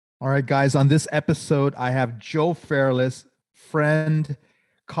All right, guys, on this episode, I have Joe Fairless, friend,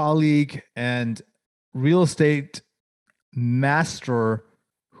 colleague, and real estate master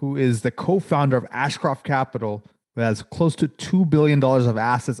who is the co-founder of Ashcroft Capital, who has close to $2 billion of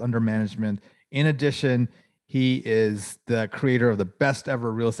assets under management. In addition, he is the creator of the best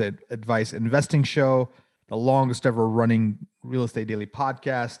ever real estate advice investing show, the longest ever running real estate daily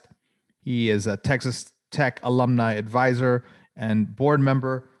podcast. He is a Texas Tech alumni advisor and board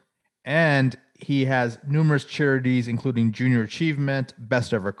member, and he has numerous charities, including Junior Achievement,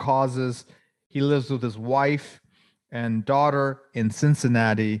 Best Ever Causes. He lives with his wife and daughter in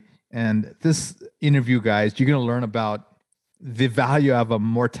Cincinnati. And this interview, guys, you're going to learn about the value of a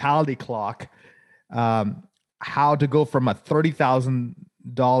mortality clock, how to go from a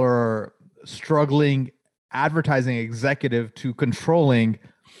 $30,000 struggling advertising executive to controlling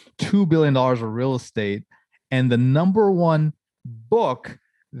 $2 billion of real estate, and the number one book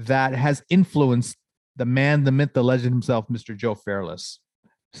that has influenced the man, the myth, the legend himself, Mr. Joe Fairless.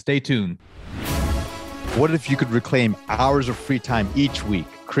 Stay tuned. What if you could reclaim hours of free time each week,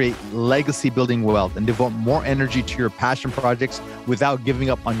 create legacy building wealth, and devote more energy to your passion projects without giving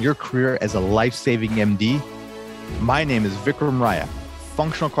up on your career as a life-saving MD? My name is Vikram Raya,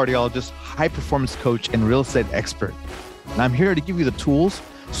 functional cardiologist, high performance coach, and real estate expert. And I'm here to give you the tools,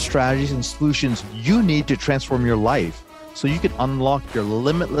 strategies, and solutions you need to transform your life so you can unlock your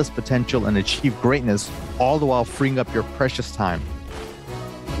limitless potential and achieve greatness, all the while freeing up your precious time.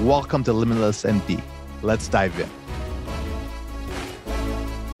 Welcome to Limitless MD. Let's dive in.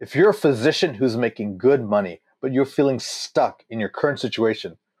 If you're a physician who's making good money, but you're feeling stuck in your current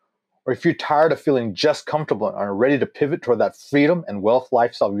situation, or if you're tired of feeling just comfortable and are ready to pivot toward that freedom and wealth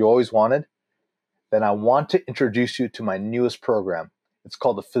lifestyle you always wanted, then I want to introduce you to my newest program. It's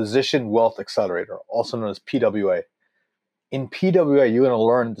called the Physician Wealth Accelerator, also known as PWA. In PWA, you're going to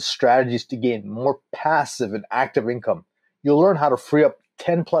learn the strategies to gain more passive and active income. You'll learn how to free up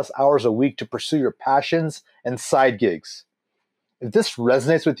 10 plus hours a week to pursue your passions and side gigs. If this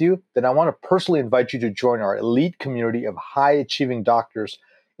resonates with you, then I want to personally invite you to join our elite community of high-achieving doctors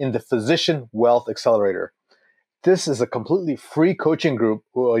in the Physician Wealth Accelerator. This is a completely free coaching group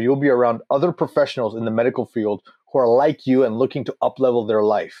where you'll be around other professionals in the medical field who are like you and looking to up-level their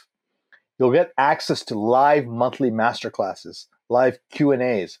life. You'll get access to live monthly masterclasses, live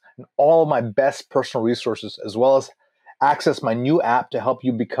Q&As, and all of my best personal resources, as well as access my new app to help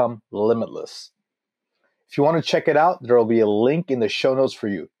you become limitless. If you want to check it out, there will be a link in the show notes for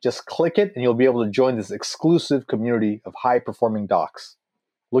you. Just click it and you'll be able to join this exclusive community of high-performing docs.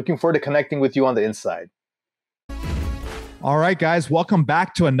 Looking forward to connecting with you on the inside. All right, guys, welcome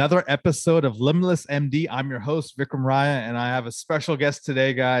back to another episode of Limitless MD. I'm your host, Vikram Raya, and I have a special guest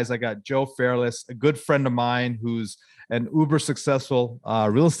today, guys. I got Joe Fairless, a good friend of mine who's an uber successful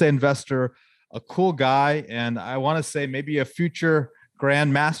real estate investor, a cool guy, and I want to say maybe a future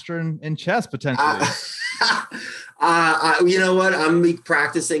grandmaster in chess, potentially. You know what? I'm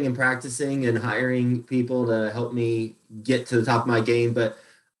practicing and hiring people to help me get to the top of my game, but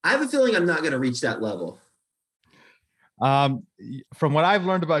I have a feeling I'm not going to reach that level. From what I've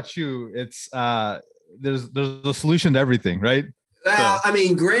learned about you, it's there's a solution to everything, right? Well, I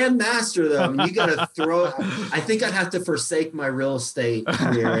mean, grandmaster though. I mean, you got to throw. I think I'd have to forsake my real estate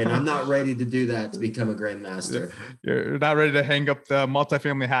career, and I'm not ready to do that to become a grandmaster. You're not ready to hang up the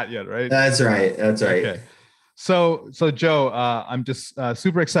multifamily hat yet, right? That's right. That's right. Okay. So Joe, I'm just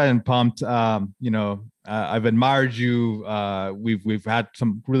super excited and pumped. I've admired you. We've had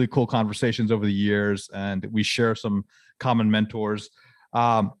some really cool conversations over the years, and we share some common mentors.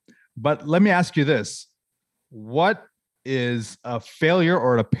 But let me ask you this: what is a failure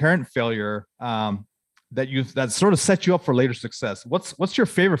or an apparent failure that sort of set you up for later success? What's your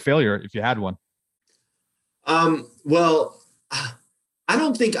favorite failure if you had one? Well, I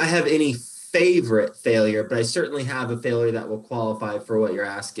don't think I have any favorite failure, but I certainly have a failure that will qualify for what you're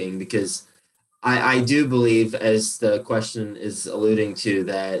asking, because I do believe, as the question is alluding to,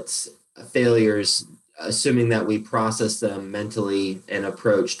 that failures, assuming that we process them mentally and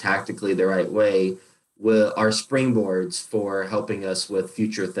approach tactically the right way, are springboards for helping us with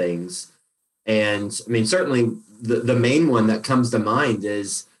future things. And I mean, certainly the main one that comes to mind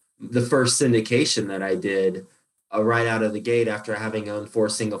is the first syndication that I did right out of the gate after having owned 4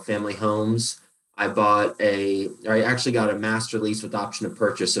 single family homes. I actually got a master lease with option to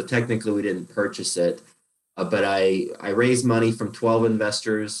purchase. So technically we didn't purchase it, but I raised money from 12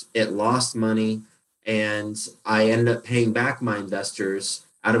 investors. It lost money, and I ended up paying back my investors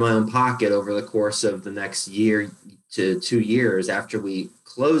out of my own pocket over the course of the next year to 2 years after we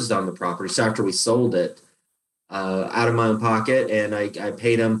closed on the property. So after we sold it, out of my own pocket, and I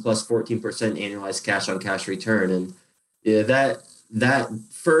paid them plus 14% annualized cash on cash return. And yeah, that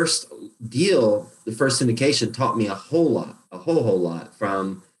first deal, the first syndication, taught me a whole lot, a whole lot,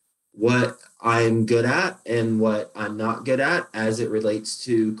 from what I'm good at and what I'm not good at as it relates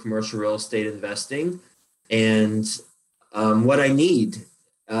to commercial real estate investing, and what I need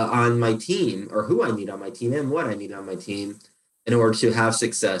on my team, or who I need on my team, and what I need on my team in order to have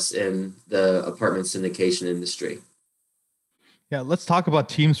success in the apartment syndication industry. Yeah, let's talk about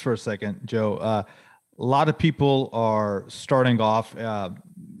teams for a second, Joe. A lot of people are starting off,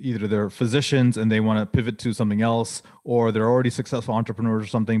 either they're physicians and they want to pivot to something else, or they're already successful entrepreneurs or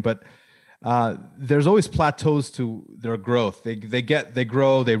something. But there's always plateaus to their growth. They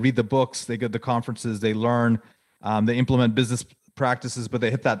grow, they read the books, they go to the conferences, they learn, they implement business practices, but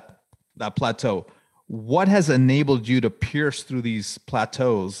they hit that plateau. What has enabled you to pierce through these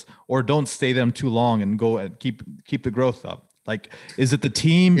plateaus, or don't stay them too long and go and keep the growth up? Like, is it the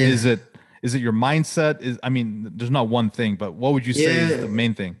team? Yeah. Is it your mindset? I mean, there's not one thing, but what would you say is the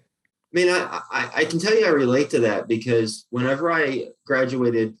main thing? I mean, I can tell you I relate to that, because whenever I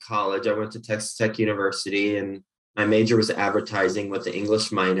graduated college, I went to Texas Tech University, and my major was advertising with the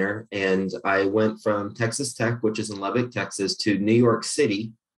English minor. And I went from Texas Tech, which is in Lubbock, Texas, to New York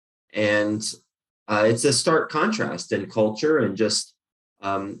City. And it's a stark contrast in culture, and just,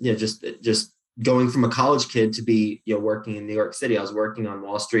 just going from a college kid to be, working in New York City. I was working on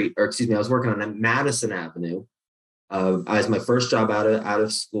Wall Street, or excuse me, I was working on Madison Avenue as my first job out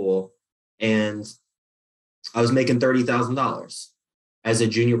of school. And I was making $30,000 as a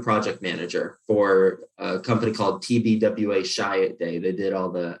junior project manager for a company called TBWA Chiat Day. They did all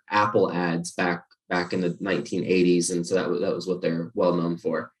the Apple ads back in the 1980s, and so that was what they're well known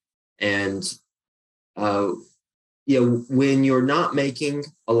for. And when you're not making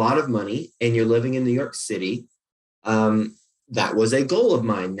a lot of money and you're living in New York City, that was a goal of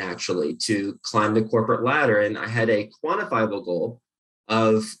mine, naturally, to climb the corporate ladder. And I had a quantifiable goal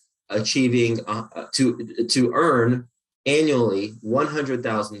of achieving to earn annually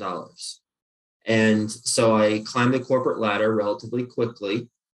 $100,000. And so I climbed the corporate ladder relatively quickly,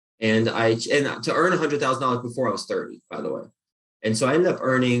 and to earn $100,000 before I was 30, by the way. And so I ended up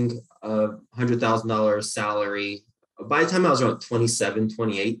earning a $100,000 salary by the time I was around 27,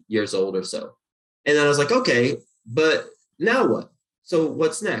 28 years old or so. And then I was like, okay, but now what? So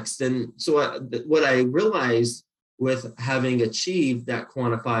what's next? And so what I realized with having achieved that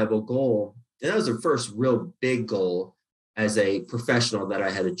quantifiable goal, and that was the first real big goal as a professional that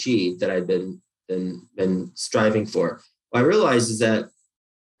I had achieved, that I'd been striving for. What I realized is that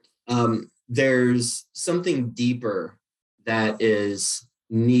there's something deeper that is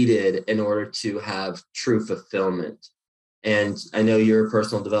needed in order to have true fulfillment. And I know you're a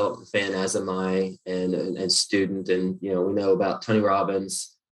personal development fan, as am I, and student. And we know about Tony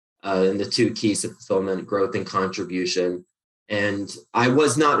Robbins and the 2 keys to fulfillment: growth and contribution. And I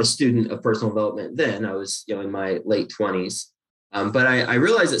was not a student of personal development then. I was in my late 20s, but I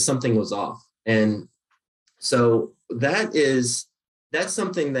realized that something was off. And so that's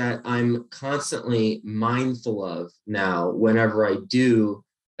something that I'm constantly mindful of now whenever I do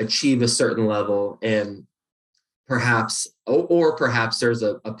achieve a certain level, and perhaps there's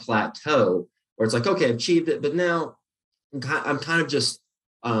a plateau where it's like, okay, I've achieved it, but now I'm kind of just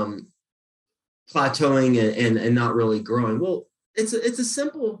plateauing and not really growing. Well, it's a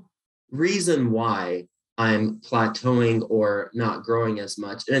simple reason why I'm plateauing or not growing as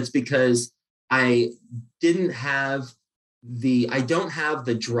much, and it's because I don't have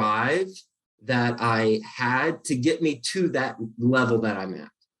the drive that I had to get me to that level that I'm at.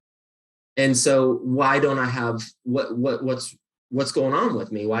 And so why don't I have what's going on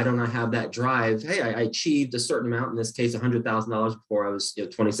with me? Why don't I have that drive? Hey, I achieved a certain amount, in this case, $100,000 before I was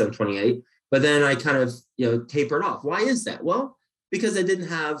 27, 28. But then I kind of tapered off. Why is that? Well, because I didn't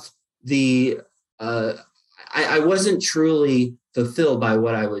have I wasn't truly fulfilled by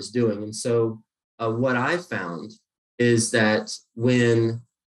what I was doing. And so what I found is that when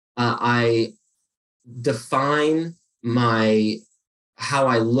I define how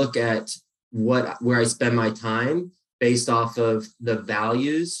I look at where I spend my time based off of the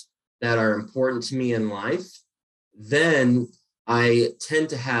values that are important to me in life, then I tend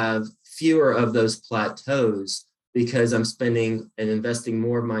to have fewer of those plateaus, because I'm spending and investing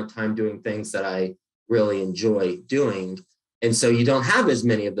more of my time doing things that I really enjoy doing. And so you don't have as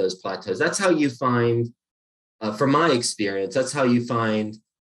many of those plateaus. That's how you find, from my experience, that's how you find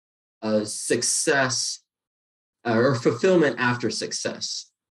success or fulfillment after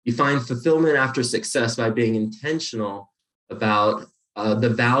success. You find fulfillment after success by being intentional about the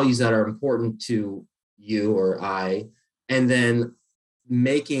values that are important to you or I, and then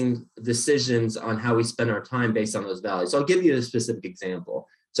making decisions on how we spend our time based on those values. So I'll give you a specific example.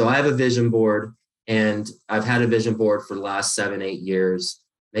 So I have a vision board, and I've had a vision board for the last 7-8 years,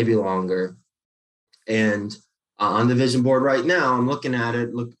 maybe longer. And on the vision board right now, I'm looking at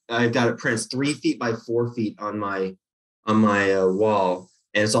it. Look, I've got it prints 3 feet by 4 feet on my wall,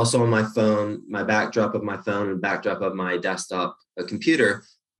 and it's also on my phone, my backdrop of my phone, and backdrop of my desktop computer.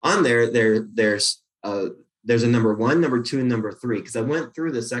 On there's a number 1, number 2, and number 3, because I went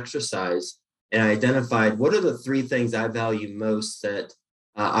through this exercise and I identified what are the 3 things I value most that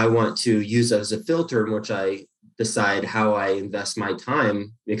I want to use as a filter in which I decide how I invest my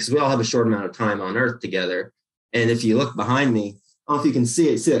time, because we all have a short amount of time on earth together. And if you look behind me, I don't know if you can see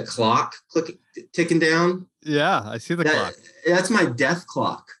it, see that clock ticking down? Yeah, I see the clock. That's my death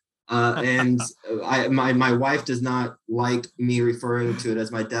clock. And my wife does not like me referring to it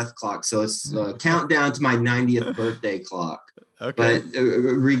as my death clock. So it's countdown to my 90th birthday clock. Okay. But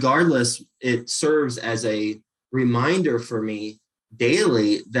regardless, it serves as a reminder for me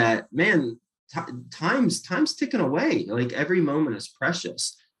daily that, man, time's ticking away. Like every moment is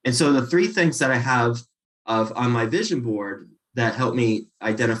precious. And so the 3 things that I have on my vision board that help me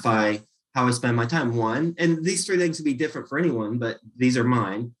identify how I spend my time. 1, and these 3 things can be different for anyone, but these are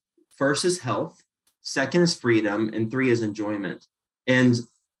mine. First is health, 2nd is freedom, and 3 is enjoyment. And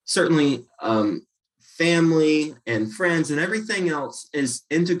certainly family and friends and everything else is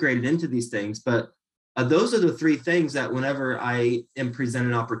integrated into these things. But those are the 3 things that whenever I am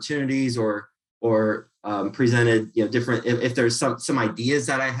presented opportunities or presented, different, if there's some ideas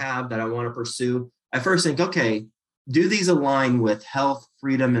that I have that I want to pursue, I first think, okay, do these align with health,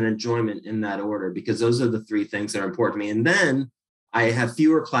 freedom, and enjoyment in that order? Because those are the 3 things that are important to me. And then I have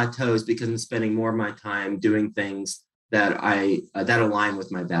fewer plateaus because I'm spending more of my time doing things that that align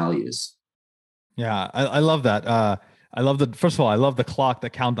with my values. Yeah, I love that. First of all, I love the clock, the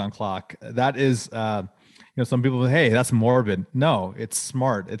countdown clock. That is, some people say, hey, that's morbid. No, it's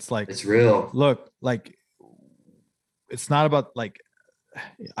smart. It's like, it's real. Look, like, it's not about like,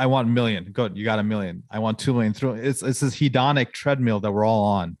 I want 1 million. Good. You got 1 million. I want 2 million. It's this hedonic treadmill that we're all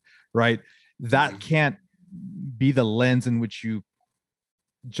on, right? That can't be the lens in which you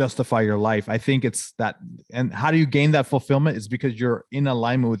justify your life. I think it's that. And how do you gain that fulfillment? It's because you're in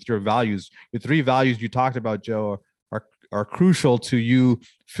alignment with your values. Your 3 values you talked about, Joe, are crucial to you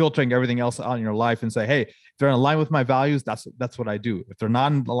filtering everything else out in your life and say, hey, if they're in alignment with my values, that's what I do. If they're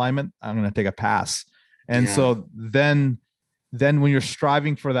not in alignment, I'm going to take a pass. And so then when you're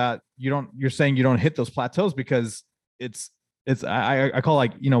striving for that, you're saying you don't hit those plateaus because I call,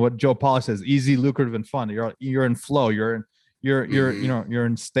 like, what Joe Polish says, easy, lucrative, and fun. You're in flow. You're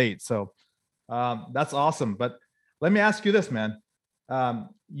in state. So that's awesome. But let me ask you this, man.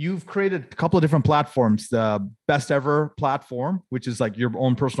 You've created a couple of different platforms, the Best Ever platform, which is like your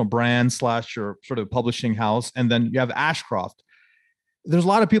own personal brand / your sort of publishing house. And then you have Ashcroft. There's a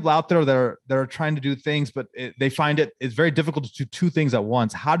lot of people out there that are trying to do things, but they find it's very difficult to do 2 things at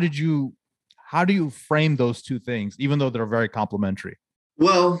once. How do you frame those 2 things, even though they're very complementary?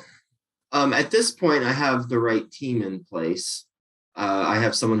 Well, at this point, I have the right team in place. I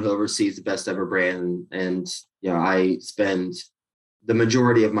have someone who oversees the Best Ever brand, and I spend the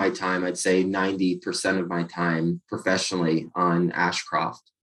majority of my time, I'd say 90% of my time professionally, on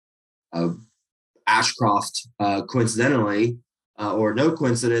Ashcroft. Ashcroft, coincidentally, or no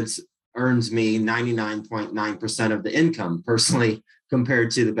coincidence, earns me 99.9% of the income personally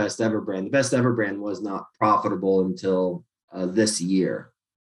compared to the Best Ever brand. The Best Ever brand was not profitable until this year.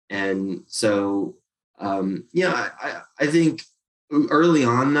 And so, I think early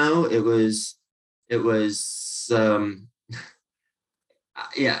on, though, it was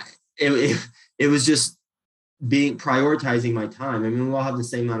just prioritizing my time. I mean, we all have the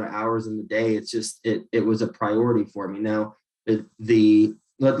same amount of hours in the day. It's just, it was a priority for me. Now,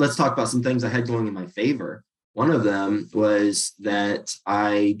 let's talk about some things I had going in my favor. One of them was that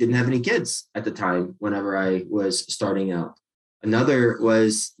I didn't have any kids at the time whenever I was starting out. Another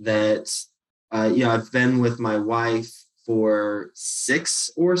was that, I've been with my wife for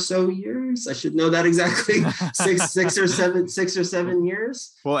 6 or so years. I should know that exactly. six or seven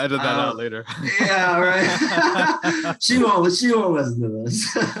years. We'll edit that out later. Yeah, right. She won't listen to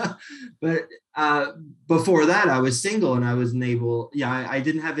this. But before that, I was single and I wasn't able. I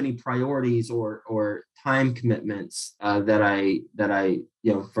didn't have any priorities or time commitments that I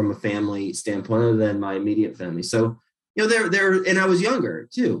from a family standpoint, other than my immediate family. So there, and I was younger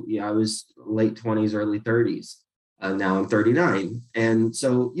too. I was late 20s, early 30s. Now I'm 39. And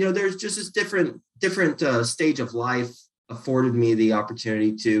so, there's just this different stage of life afforded me the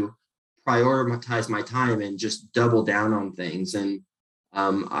opportunity to prioritize my time and just double down on things. And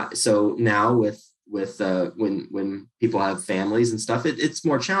so now with when people have families and stuff, it's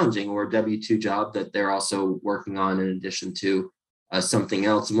more challenging, or a W-2 job that they're also working on in addition to something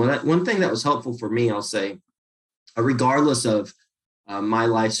else. And one thing that was helpful for me, I'll say, regardless of my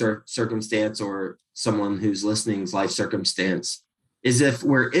life circumstance or someone who's listening's life circumstance, is if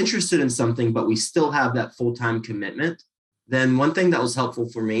we're interested in something, but we still have that full-time commitment, then one thing that was helpful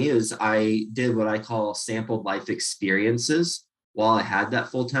for me is I did what I call sampled life experiences while I had that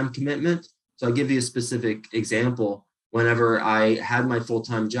full-time commitment. So I'll give you a specific example. Whenever I had my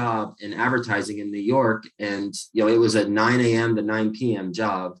full-time job in advertising in New York, and it was a 9 a.m. to 9 p.m.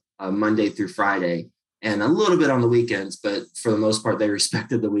 job, Monday through Friday, and a little bit on the weekends, but for the most part, they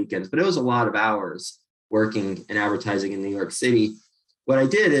respected the weekends. But it was a lot of hours working in advertising in New York City. What I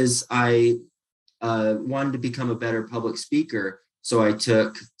did is I wanted to become a better public speaker. So I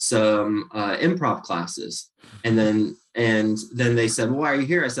took some improv classes, and then they said, well, why are you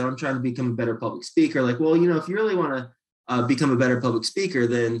here? I said, I'm trying to become a better public speaker. Like, well, if you really want to become a better public speaker,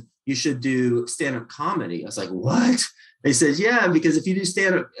 then you should do stand-up comedy. I was like, what? They said, yeah, because if you do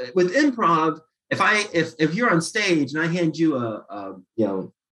stand-up with improv, if you're on stage and I hand you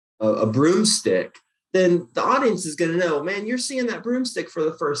a broomstick, then the audience is going to know, man, you're seeing that broomstick for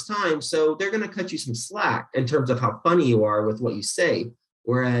the first time. So they're going to cut you some slack in terms of how funny you are with what you say.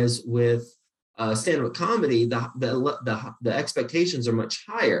 Whereas with stand-up comedy, the expectations are much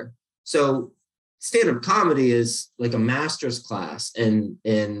higher. So stand-up comedy is like a master's class in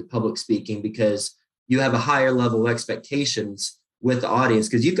public speaking, because you have a higher level of expectations with the audience,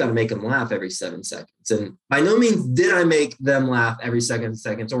 because you've got to make them laugh every 7 seconds. And by no means did I make them laugh every 7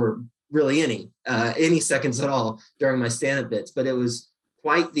 seconds, or really any seconds at all during my stand-up bits, but it was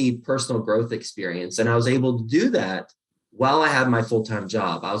quite the personal growth experience. And I was able to do that while I had my full-time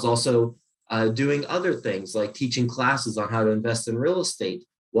job. I was also doing other things like teaching classes on how to invest in real estate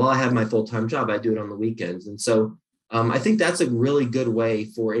while I had my full-time job. I do it on the weekends. And so I think that's a really good way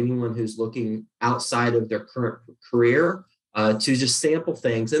for anyone who's looking outside of their current career to just sample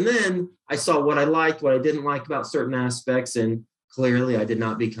things. And then I saw what I liked, what I didn't like about certain aspects. And clearly I did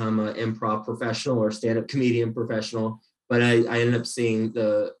not become an improv professional or stand-up comedian professional, but I ended up seeing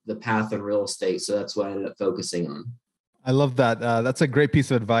the path in real estate. So that's what I ended up focusing on. I love that. That's a great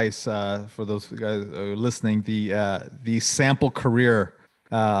piece of advice for those guys listening. The sample career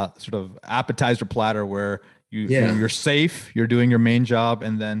sort of appetizer platter, where you're safe, you're doing your main job,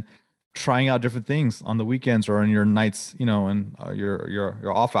 and then trying out different things on the weekends or on your nights, and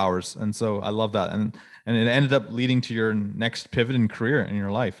your off hours. And so I love that, and it ended up leading to your next pivot in career in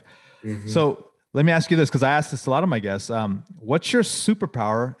your life. Mm-hmm. So let me ask you this, because I ask this to a lot of my guests. What's your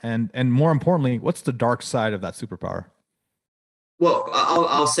superpower, and more importantly, what's the dark side of that superpower? Well,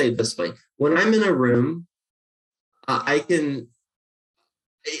 I'll say it this way. When I'm in a room, I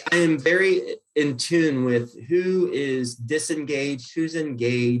am very in tune with who is disengaged, who's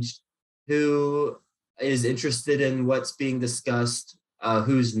engaged, who is interested in what's being discussed,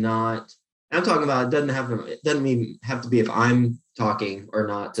 who's not. I'm talking about, it doesn't even have to be if I'm talking or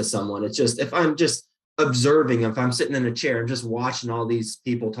not to someone. It's just if I'm just observing, if I'm sitting in a chair and just watching all these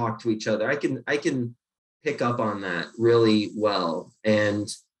people talk to each other, I can pick up on that really well. And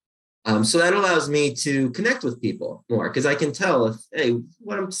so that allows me to connect with people more, because I can tell if, hey,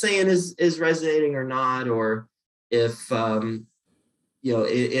 what I'm saying is resonating or not, or if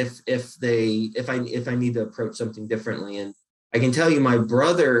if I need to approach something differently. And I can tell you, my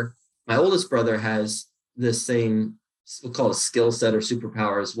oldest brother has the same, we'll call it a skill set or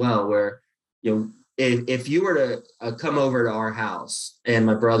superpower as well, where if you were to come over to our house and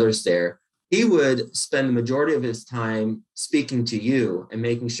my brother's there, he would spend the majority of his time speaking to you and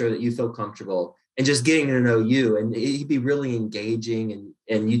making sure that you feel comfortable and just getting to know you. And he'd be really engaging,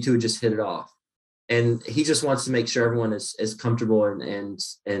 and you two would just hit it off. And he just wants to make sure everyone is comfortable and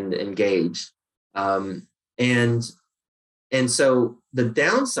engaged. And so the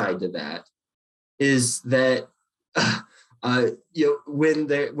downside to that is that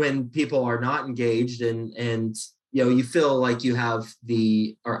when people are not engaged and you feel like you have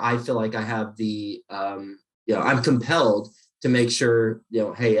I feel like I have I'm compelled to make sure,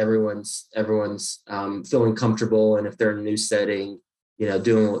 hey, everyone's feeling comfortable. And if they're in a new setting,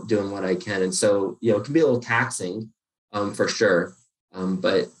 doing what I can. And so, it can be a little taxing, for sure.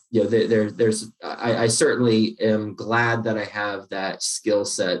 But I certainly am glad that I have that skill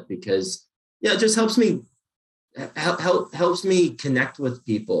set, because, it just helps me connect with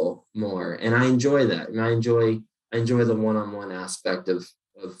people more. And I enjoy that. And I enjoy the one-on-one aspect of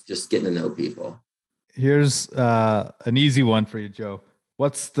just getting to know people. Here's an easy one for you, Joe.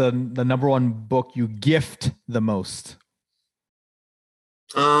 What's the number one book you gift the most?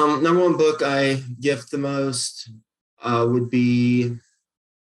 Number one book I gift the most would be,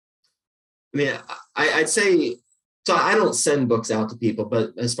 I mean, I'd say, so I don't send books out to people,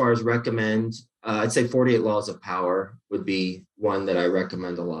 but as far as recommend, I'd say 48 Laws of Power would be one that I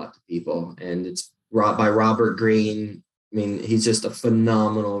recommend a lot to people. And it's by Robert Greene. I mean, he's just a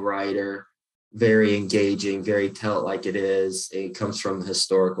phenomenal writer, very engaging, very tell it like it is. It comes from a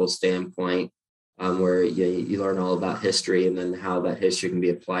historical standpoint, where you learn all about history and then how that history can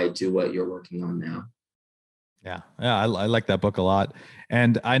be applied to what you're working on now. Yeah, I like that book a lot,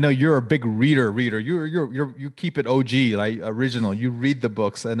 and I know you're a big reader. You keep it OG, like original. You read the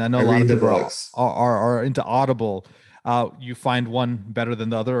books, and I know a lot of people are into Audible. You find one better than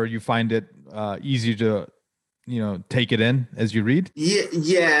the other, or you find it easy to, take it in as you read.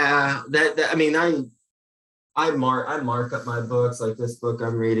 Yeah. That I mean, I mark up my books, like this book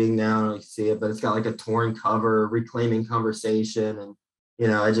I'm reading now. I don't know if you see it, but it's got like a torn cover, reclaiming conversation, and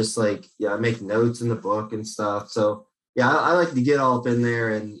I just I make notes in the book and stuff. So yeah, I like to get all up in there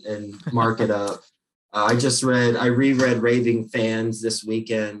and mark it up. I reread Raving Fans this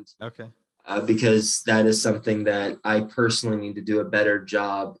weekend. Okay. Because that is something that I personally need to do a better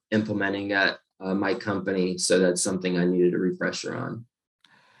job implementing at my company. So that's something I needed a refresher on.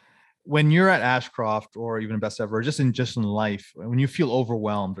 When you're at Ashcroft or even Best Ever, or just in life, when you feel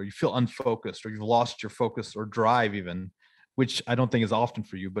overwhelmed or you feel unfocused or you've lost your focus or drive even, which I don't think is often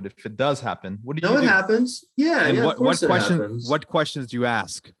for you, but if it does happen, what do you do? No, it happens. Yeah, and of course it happens. What questions do you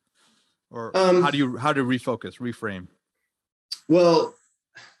ask? Or how do you refocus, reframe? Well,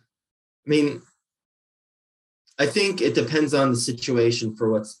 I mean, I think it depends on the situation for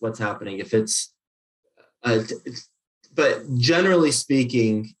what's happening. If it's but generally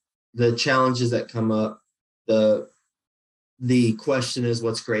speaking, the challenges that come up, the question is,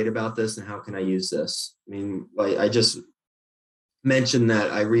 what's great about this and how can I use this? I mean, like I just mentioned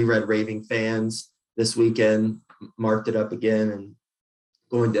that I reread Raving Fans this weekend, marked it up again, and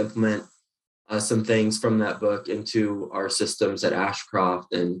going to implement some things from that book into our systems at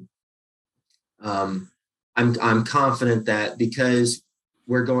Ashcroft. And I'm confident that because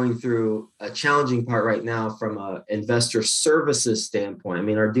we're going through a challenging part right now from an investor services standpoint. I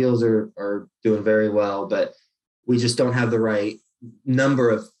mean, our deals are doing very well, but we just don't have the right number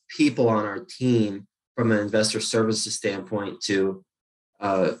of people on our team from an investor services standpoint to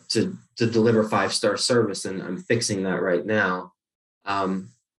deliver 5-star service, and I'm fixing that right now. I'm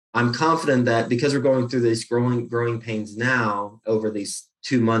confident that because we're going through these growing pains now over these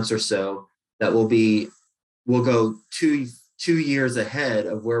 2 months or so, that we'll go two years ahead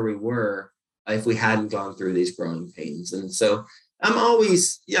of where we were if we hadn't gone through these growing pains. And so I'm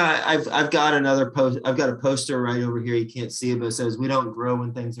always, I've got a poster right over here. You can't see it, but it says, "We don't grow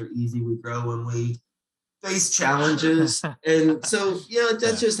when things are easy. We grow when we face challenges." And so,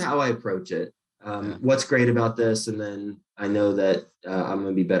 that's just how I approach it. What's great about this? And then I know that I'm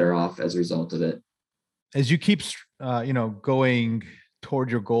going to be better off as a result of it. As you keep, going toward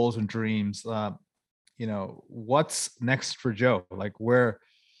your goals and dreams, what's next for Joe? Like where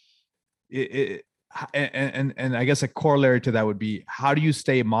and I guess a corollary to that would be, how do you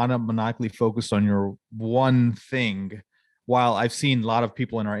stay maniacally focused on your one thing? While I've seen a lot of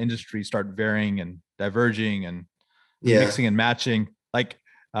people in our industry start varying and diverging and mixing and matching,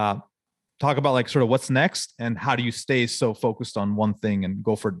 talk about like sort of what's next and how do you stay so focused on one thing and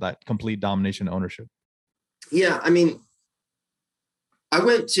go for that complete domination ownership? Yeah. I mean, I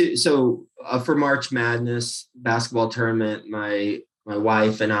went to, for March Madness basketball tournament, my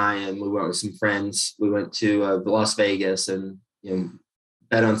wife and I, and we went with some friends, we went to Las Vegas and,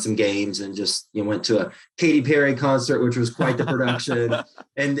 bet on some games and just, went to a Katy Perry concert, which was quite the production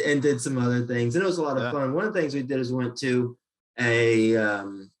and did some other things. And it was a lot of fun. One of the things we did is we went to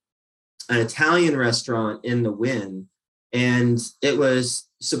an Italian restaurant in the Wynn. And it was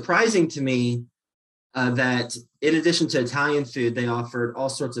surprising to me that in addition to Italian food, they offered all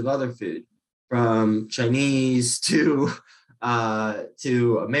sorts of other food, from Chinese to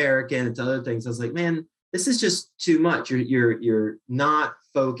American and to other things. I was like, man, this is just too much. You're not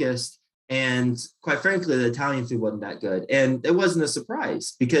focused. And quite frankly, the Italian food wasn't that good. And it wasn't a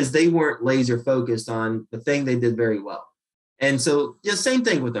surprise because they weren't laser focused on the thing they did very well. And so, same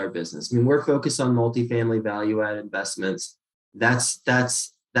thing with our business. I mean, we're focused on multifamily value-add investments. That's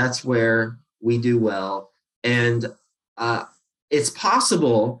where we do well. And it's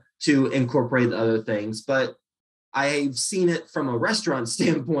possible to incorporate the other things, but I've seen it from a restaurant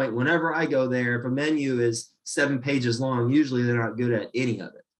standpoint. Whenever I go there, if a menu is 7 pages long, usually they're not good at any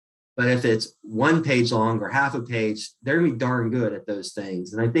of it. But if it's 1 page long or half a page, they're gonna be darn good at those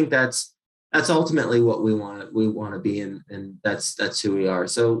things. And I think that's ultimately what we want to be, and that's who we are.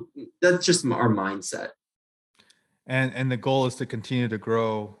 So that's just our mindset. And the goal is to continue to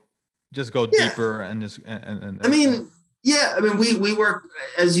grow, just go Yeah. deeper and just and I mean, yeah, I mean, we work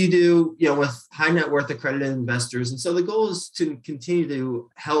as you do, with high net worth accredited investors, and so the goal is to continue to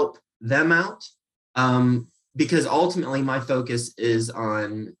help them out, because ultimately my focus is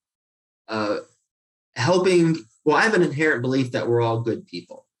on helping. Well, I have an inherent belief that we're all good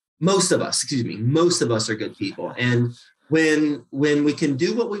people. Most of us are good people, and when we can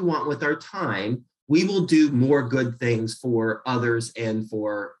do what we want with our time, we will do more good things for others and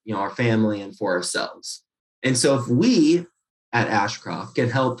for our family and for ourselves. And so if we at Ashcroft can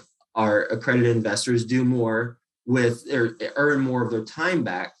help our accredited investors do more with or earn more of their time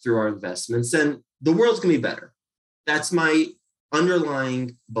back through our investments, then the world's gonna be better. That's my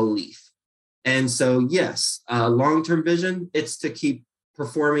underlying belief. And so, yes, long-term vision, it's to keep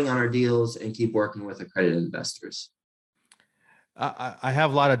performing on our deals and keep working with accredited investors. I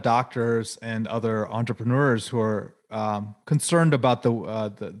have a lot of doctors and other entrepreneurs who are concerned about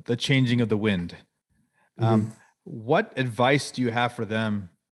the changing of the wind. What advice do you have for them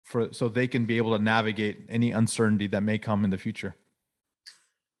so they can be able to navigate any uncertainty that may come in the future?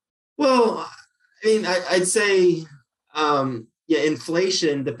 Well, I mean, I'd say,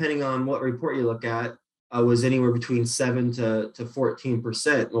 inflation, depending on what report you look at, was anywhere between 7 to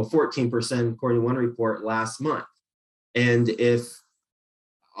 14%. Well, 14% according to one report last month. And if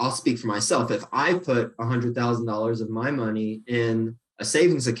I'll speak for myself, if I put $100,000 of my money in a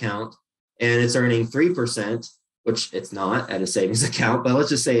savings account and it's earning 3%, which it's not at a savings account, but let's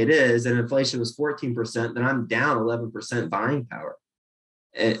just say it is, and inflation was 14%, then I'm down 11% buying power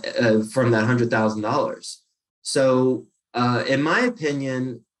from that $100,000. So, in my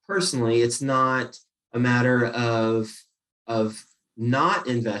opinion, personally, it's not a matter of not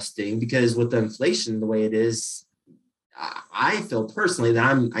investing, because with the inflation the way it is, I feel personally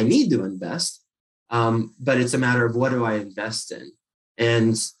that I need to invest, but it's a matter of what do I invest in,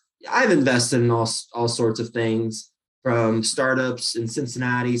 and I've invested in all sorts of things, from startups in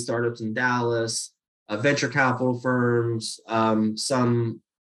Cincinnati, startups in Dallas, venture capital firms, some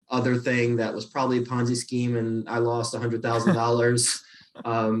other thing that was probably a Ponzi scheme and I lost $100,000,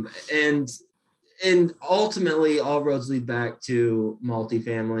 and ultimately all roads lead back to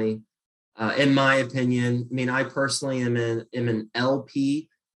multifamily. In my opinion, I mean, I personally am an LP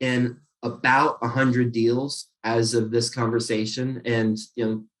in about 100 deals as of this conversation, and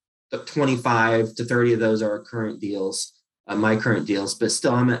 25 to 30 of those are current deals, my current deals, but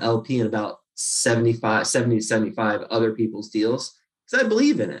still I'm an LP in about 70 to 75 other people's deals, because I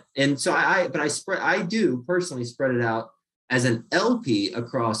believe in it. And so I do personally spread it out as an LP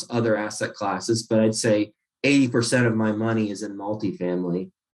across other asset classes, but I'd say 80% of my money is in multifamily.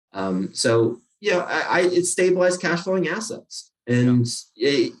 It's stabilized cash flowing assets, and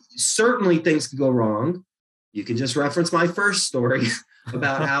certainly things could go wrong. You can just reference my first story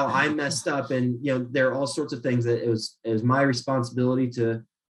about how I messed up, and there are all sorts of things that it was my responsibility to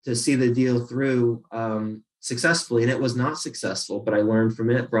see the deal through successfully, and it was not successful, but I learned from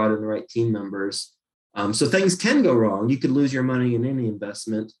it, brought in the right team members. So things can go wrong. You could lose your money in any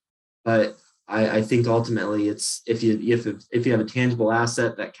investment, but I think ultimately it's if you have a tangible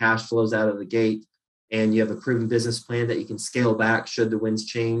asset that cash flows out of the gate, and you have a proven business plan that you can scale back should the winds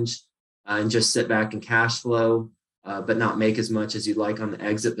change, and just sit back and cash flow, but not make as much as you'd like on the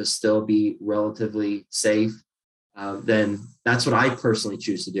exit, but still be relatively safe, then that's what I personally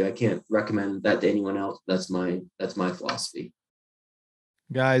choose to do. I can't recommend that to anyone else. That's my philosophy.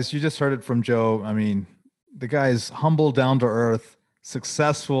 Guys, you just heard it from Joe. I mean, the guy's humble, down to earth,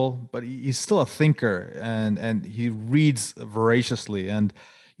 successful, but he's still a thinker, and he reads voraciously, and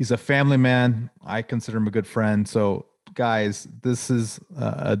he's a family man. I consider him a good friend. So guys, this is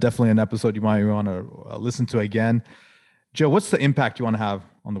definitely an episode you might want to listen to again. Joe, what's the impact you want to have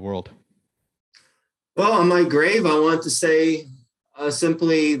on the world? Well, on my grave, I want to say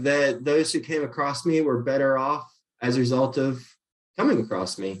simply that those who came across me were better off as a result of coming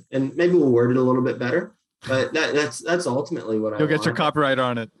across me. And maybe we'll word it a little bit better, but that's ultimately what You'll get your copyright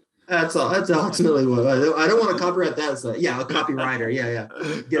on it. That's ultimately what I don't want to copyright that. So, yeah, a copywriter. Yeah.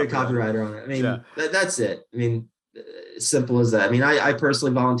 Get a copywriter on it. I mean, that's it. I mean, simple as that. I mean, I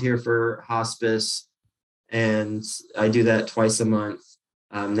personally volunteer for hospice, and I do that twice a month.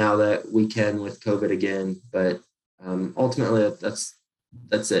 Now that we can with COVID again, but ultimately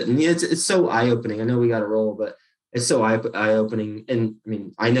that's it. And it's so eye-opening. I know we got to roll, but it's so eye-opening. And I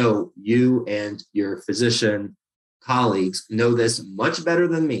mean, I know you and your physician colleagues know this much better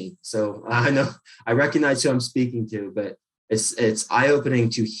than me. So I recognize who I'm speaking to, but it's eye-opening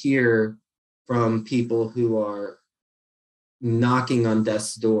to hear from people who are knocking on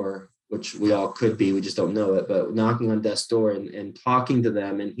death's door, which we all could be, we just don't know it, but knocking on death's door and talking to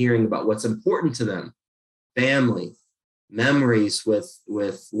them and hearing about what's important to them, family, memories with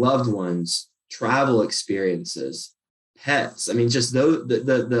loved ones, travel experiences, pets. I mean, just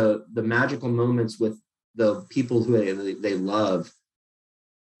the magical moments with the people who they love.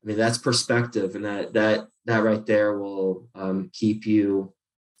 I mean, that's perspective, and that right there will keep you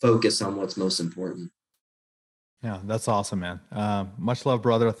focused on what's most important. Yeah, that's awesome, man. Much love,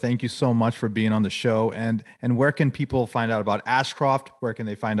 brother. Thank you so much for being on the show. And where can people find out about Ashcroft? Where can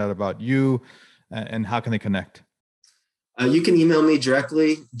they find out about you? And how can they connect? You can email me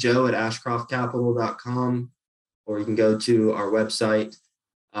directly, joe@ashcroftcapital.com, or you can go to our website,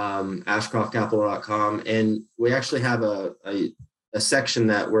 ashcroftcapital.com. And we actually have a section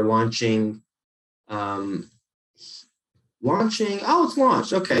that we're launching. It's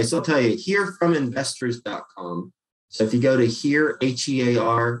launched. Okay, so I'll tell you, hearfrominvestors.com. So if you go to hear,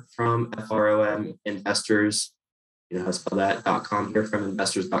 HEAR from FROM investors, you know how to spell that, .com,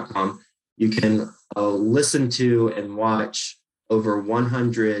 hearfrominvestors.com, you can listen to and watch over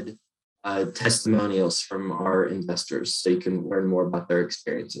 100 testimonials from our investors, so you can learn more about their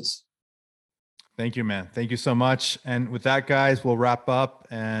experiences. Thank you, man. Thank you so much. And with that, guys, we'll wrap up,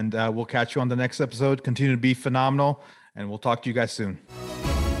 and we'll catch you on the next episode. Continue to be phenomenal, and we'll talk to you guys soon.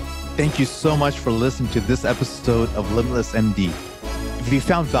 Thank you so much for listening to this episode of Limitless MD. If you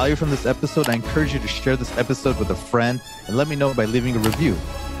found value from this episode, I encourage you to share this episode with a friend and let me know by leaving a review.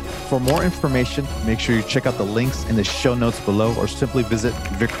 For more information, make sure you check out the links in the show notes below or simply visit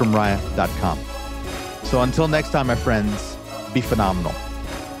vikramraya.com. So until next time, my friends, be phenomenal.